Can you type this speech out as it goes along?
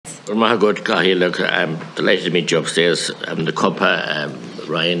My good Cahill, look, I'm delighted to meet you upstairs. I'm the Cuppa,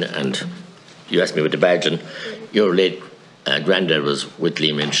 Ryan, and you asked me with the badge, and your late granddad was with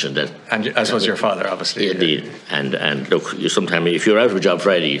Liam Lynch, and that. And as was your father, obviously. Indeed, and look, you sometime if you're out of a job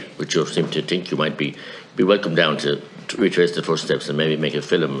Friday, which you seem to think you might be welcome down to retrace the footsteps and maybe make a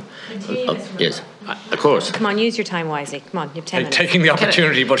film. Yes, of course. Come on, use your time wisely. Come on, you have 10 minutes. Taking the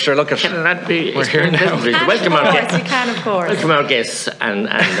opportunity, but sure, look at. Cannot be. We're here now. Welcome our guests. You can, of course. Welcome our guests and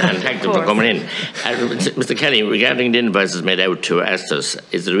thank them for coming in. Mr. Kelly, regarding the invoices made out to Oireachtas,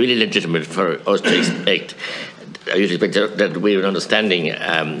 is it really legitimate for us to expect? I usually expect that we are understanding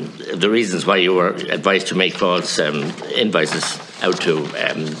the reasons why you were advised to make false invoices out to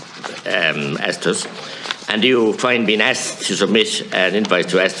Oireachtas. And do you find being asked to submit an invoice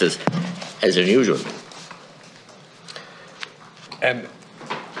to Oireachtas as unusual?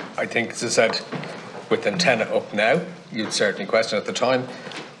 I think, as I said, with antenna up now, you'd certainly question. At the time,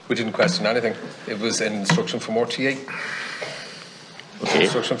 we didn't question anything. It was an instruction from RTA. Okay.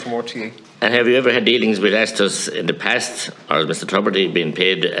 Instruction from RTA. And have you ever had dealings with Oireachtas in the past, or has Mr. Tubridy been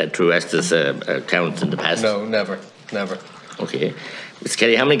paid through Oireachtas account in the past? No, never. Okay. Mr.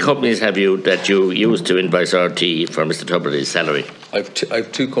 Kelly, how many companies have you that you used to invoice RT for Mr. Tubridy's salary?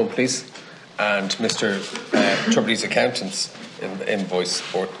 I've two companies, and Mr. Tubridy's accountants invoice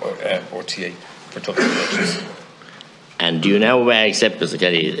RTA for total deductions. And do you now accept, Mr.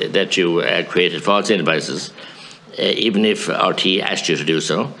 Kelly, that you created false invoices, even if RT asked you to do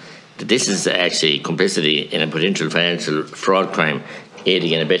so? That this is actually complicity in a potential financial fraud crime,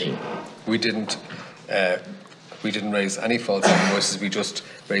 aiding and abetting? We didn't raise any false invoices. We just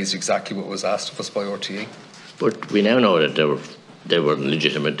raised exactly what was asked of us by RTA. But we now know that they were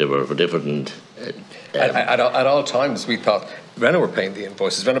legitimate. They were for different. At all times, we thought Renault were paying the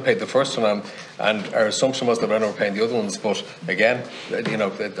invoices. Renault paid the first one, and our assumption was that Renault were paying the other ones. But again,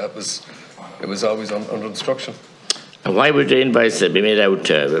 it was always under instruction. And why would the invoice be made out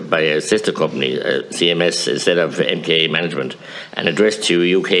by a sister company, CMS, instead of MK Management, and addressed to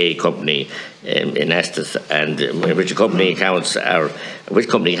a UK company in Oireachtas, and which company accounts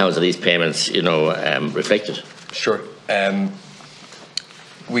are these payments, reflected? Sure.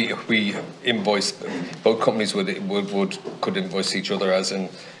 We invoice, both companies could invoice each other as in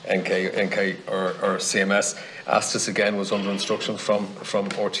NK or CMS. Oireachtas again was under instruction from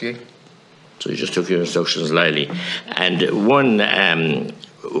RTA. So you just took your instructions lightly. And one,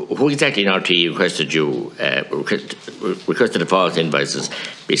 who exactly in RT requested the false invoices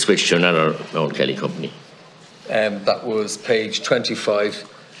be switched to another Old Kelly company? That was page 25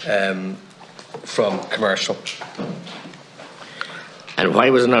 from Commercial. And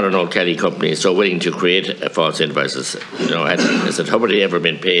why was another Old Kelly company so willing to create false invoices? Has the Tubridy ever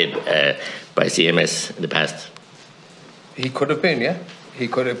been paid by CMS in the past? He could have been, yeah. He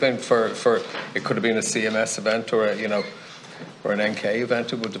could have been for it could have been a CMS event or or an NK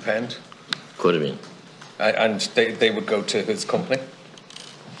event. It would depend. Could have been. And they would go to his company.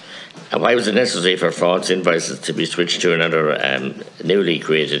 And why was it necessary for false invoices to be switched to another newly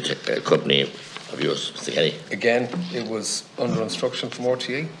created company of yours, Mr. Kelly? Again, it was under instruction from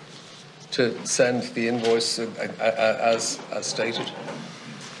RTA to send the invoice as stated.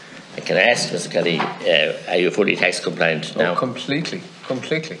 Can I ask, Mr. Kelly, are you fully tax compliant now? Oh, completely.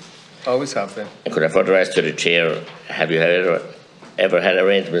 Always have been. And could I further ask to the chair, have you ever had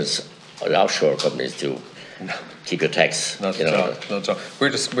arrangements with offshore companies to keep your tax? Not at all.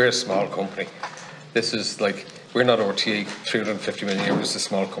 We're a small company. This is we're not RTA, 350 million euros, a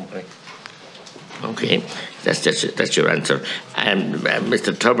small company. Okay, that's your answer. And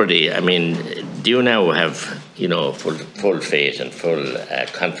Mr. Tubridy, do you now have full faith and full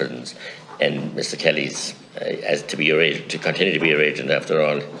confidence in Mr. Kelly's to continue to be your agent after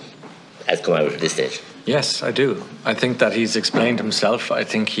all has come out at this stage? Yes, I do. I think that he's explained himself. I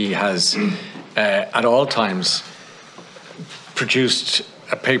think he has at all times produced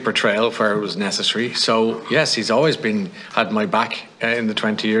a paper trail where it was necessary. So yes, he's always had my back in the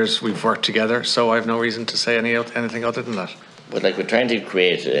 20 years we've worked together. So I have no reason to say anything other than that. But we're trying to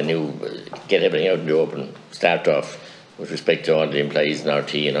create get everything out in the open, start off with respect to all the employees in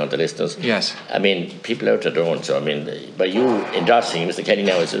RT and all the listeners. Yes. People out there don't. So by you endorsing Mr. Kelly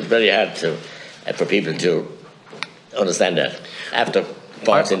now, it's very hard for people to understand that after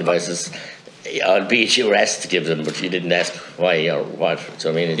false invoices. Albeit you were asked to give them, but you didn't ask why or what.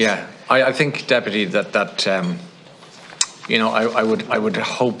 So I think, Deputy, that I would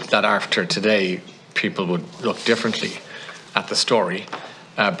hope that after today people would look differently at the story,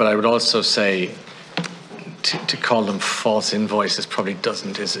 but I would also say to call them false invoices probably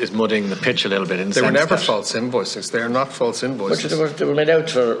is muddying the pitch a little bit. They were never false invoices. They are not false invoices. But they were made out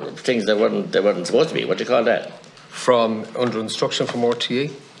for things that weren't supposed to be. What do you call that? From under instruction from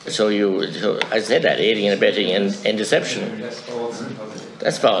RTE. So I said that, aiding and abetting and deception.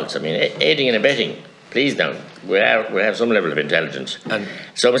 That's false. I mean, aiding and abetting. Please now, we have some level of intelligence. And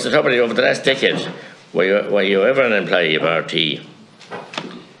so, Mr. Tubridy, over the last decade, were you ever an employee of RTE?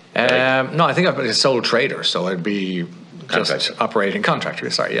 No, I think I've been a sole trader, so I'd be just operating contractor.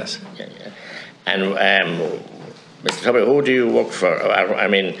 Sorry, yes. Yeah. And Mr. Tubridy, who do you work for? I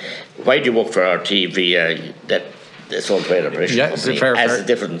mean, why do you work for RTE via that sole trader operation? Yeah, it's a fair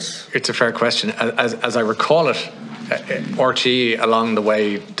difference. It's a fair question. As I recall it, RTE along the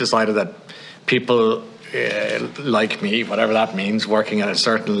way decided that people like me, whatever that means, working at a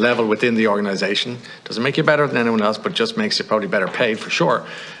certain level within the organisation, doesn't make you better than anyone else, but just makes you probably better paid for sure.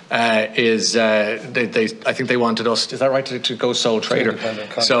 I think they wanted us, is that right, to go sole trader?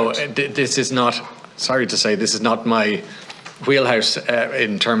 So this is not, sorry to say, this is not my wheelhouse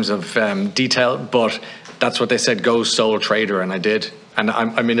in terms of detail, but that's what they said, go sole trader, and I did. And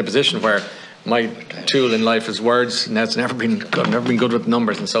I'm in a position where my tool in life is words, and that's never been good. I've never been good with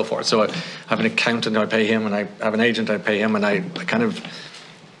numbers and so forth. So I have an accountant, I pay him, and I have an agent, I pay him, and I kind of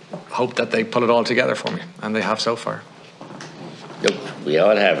hope that they pull it all together for me, and they have so far. Look, we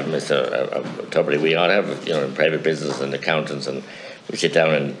all have, Mr. Tubridy, we all have, in private business and accountants, and we sit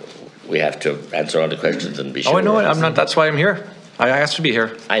down and we have to answer all the questions and be sure. Oh, I know it. I'm not. That's why I'm here. I asked to be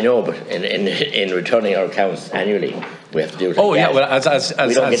here. I know, but in returning our accounts annually, we have to do it. Oh, yeah. Well,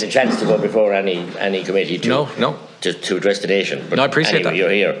 we don't get a chance to go before any committee to address the nation. But no, I appreciate that.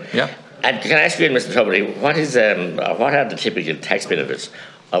 You're here. Yeah. And can I ask you, Mr. Tubridy, what are the typical tax benefits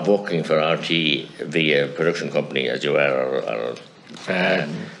of working for RT via production company, as you are, or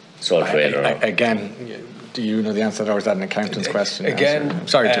sole trader? Again, do you know the answer to that, or is that an accountant's question? Again,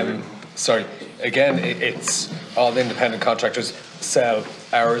 sorry. Again, it's all the independent contractors sell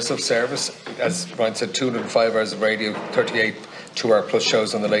hours of service. As Brian said, 205 hours of radio, 38 2-hour plus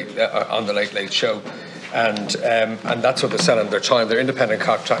shows on the Late Show, and that's what they're selling their time. They're independent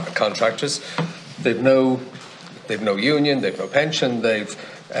contractors. They've no union. They've no pension. They've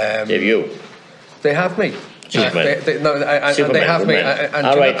you. They have me. They have me.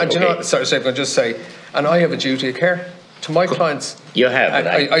 And you know, sorry, if I just say, and I have a duty of care to my clients. You have.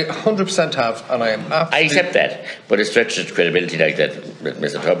 I 100% have, and I am absolutely... I accept that, but it stretches credibility like that.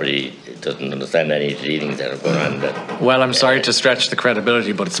 Mr. Tubridy doesn't understand any of the dealings that are going on. Well, I'm sorry to stretch the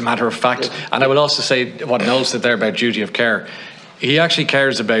credibility, but it's a matter of fact. And I will also say what Noel said there about duty of care. He actually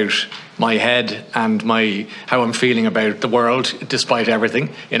cares about my head and how I'm feeling about the world, despite everything,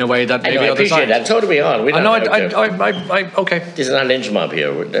 in a way that maybe others appreciate that. So do we all. Okay. This is not a lynch mob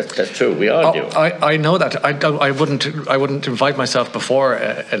here. That's true. We all do. I know that. I wouldn't invite myself before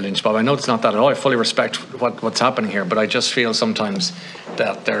a lynch mob. I know it's not that at all. I fully respect what's happening here, but I just feel sometimes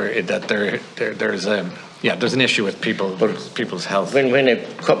that there's an issue with people's health. When a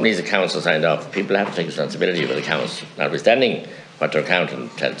company's accounts are signed off, people have to take responsibility for the accounts, notwithstanding what their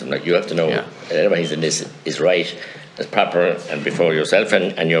accountant tells them. Like, you have to know that everything in this is right, is proper, and before yourself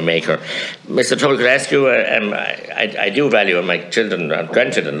and your maker. Mr. Tubridy, could I ask you, I do value, and my children and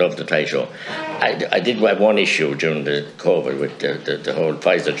grandchildren love the Today Show. I did have one issue during the COVID with the whole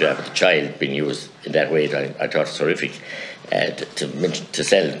Pfizer jab, the child being used in that way. I thought it's horrific. To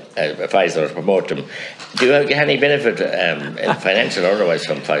sell Pfizer or promote them. Do you get any benefit, financial or otherwise,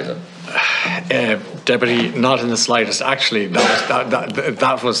 from Pfizer? Deputy, not in the slightest. Actually,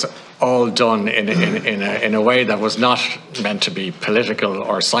 that was all done in a way that was not meant to be political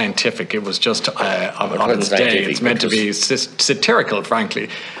or scientific. It was just on its day. It's meant to be satirical, frankly.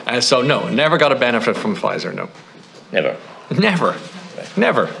 So no, never got a benefit from Pfizer. No, never.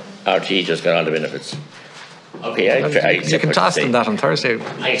 RT just got all the benefits. Okay, you can ask them that on Thursday.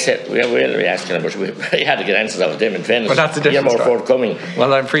 I accept. We will be asking them, but we had to get answers out of them in fairness. But that's a different You're more forthcoming.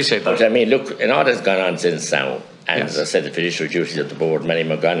 Well, I appreciate that. But I mean, look, and all that's gone on since now, and as I said, the fiduciary duties of the board, Mattie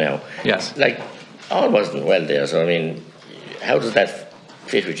McGrath now. Yes. Like, all wasn't well there, so I mean, how does that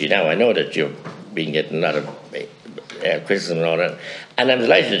fit with you now? I know that you've been getting a lot of criticism and all that, and I'm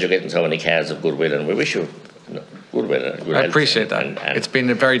delighted that you're getting so many cards of goodwill, and we wish you goodwill. I appreciate that. And it's been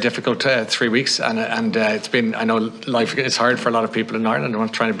a very difficult 3 weeks, and it's been, I know life is hard for a lot of people in Ireland. I'm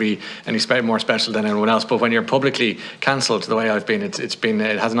not trying to be any more special than anyone else, but when you're publicly cancelled the way I've been, it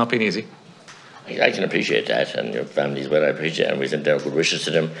has not been easy. I can appreciate that, and your family as well. I appreciate it, and we send our good wishes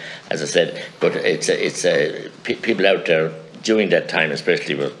to them, as I said. But it's people out there during that time,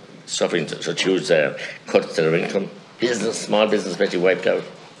 especially, were suffering such huge cuts to their income. Small business, especially, wiped out.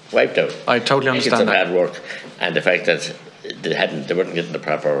 wiped out. I totally understand It's some that. hard work, and the fact that they weren't getting the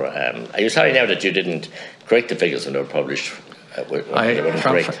proper. Are you sorry now that you didn't correct the figures when they were published? They weren't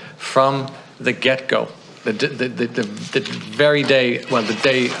correct? From the get-go, the very day, well, the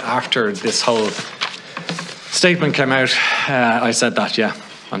day after this whole statement came out, I said that. Yeah,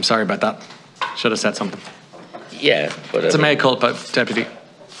 I'm sorry about that. Should have said something. Yeah, but It's a mea culpa, Deputy.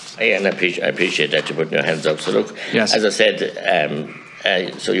 Yeah, and I appreciate that you're putting your hands up. So look, Yes. as I said,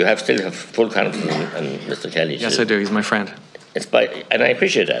 so you still have full confidence in Mr. Kelly. Yes, I do. He's my friend. And I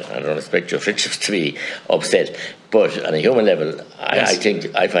appreciate that. I don't expect your friendships to be upset, but on a human level, I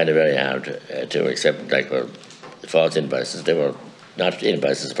think I find it very hard to accept false invoices. They were not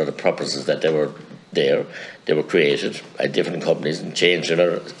invoices for the purposes that they were there. They were created by different companies and changed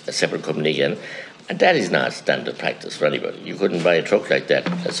to a separate company again. And that is not standard practice for anybody. You couldn't buy a truck like that,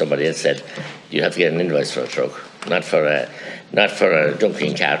 as somebody else said. You have to get an invoice for a truck, not for a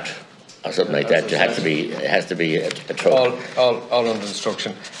dunking cart or something like that. It has to be a truck. All under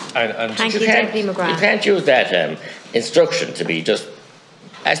instruction. And Thank you, Deputy McGrath. You can't use that instruction to be just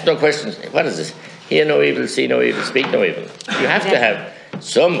ask no questions. What is this? Hear no evil, see no evil, speak no evil. You have to have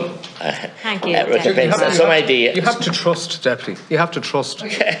some Thank you, recompense, some idea. You have to trust, Deputy. You have to trust.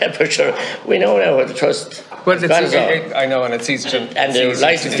 Yeah, for sure. We know now what to trust. Well, I know, and it's easy to... And the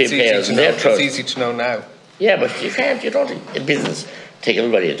licensed players and their trust. It's easy to know now. Yeah, but you don't, in business, take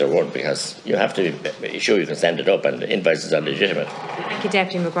everybody at their word, because you have to be sure you can stand it up and the invoices are legitimate. Thank you,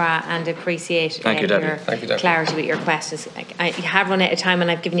 Deputy McGrath, and appreciate Thank you, Deputy. your clarity with your questions. You have run out of time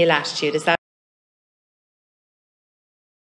and I've given you latitude. Is that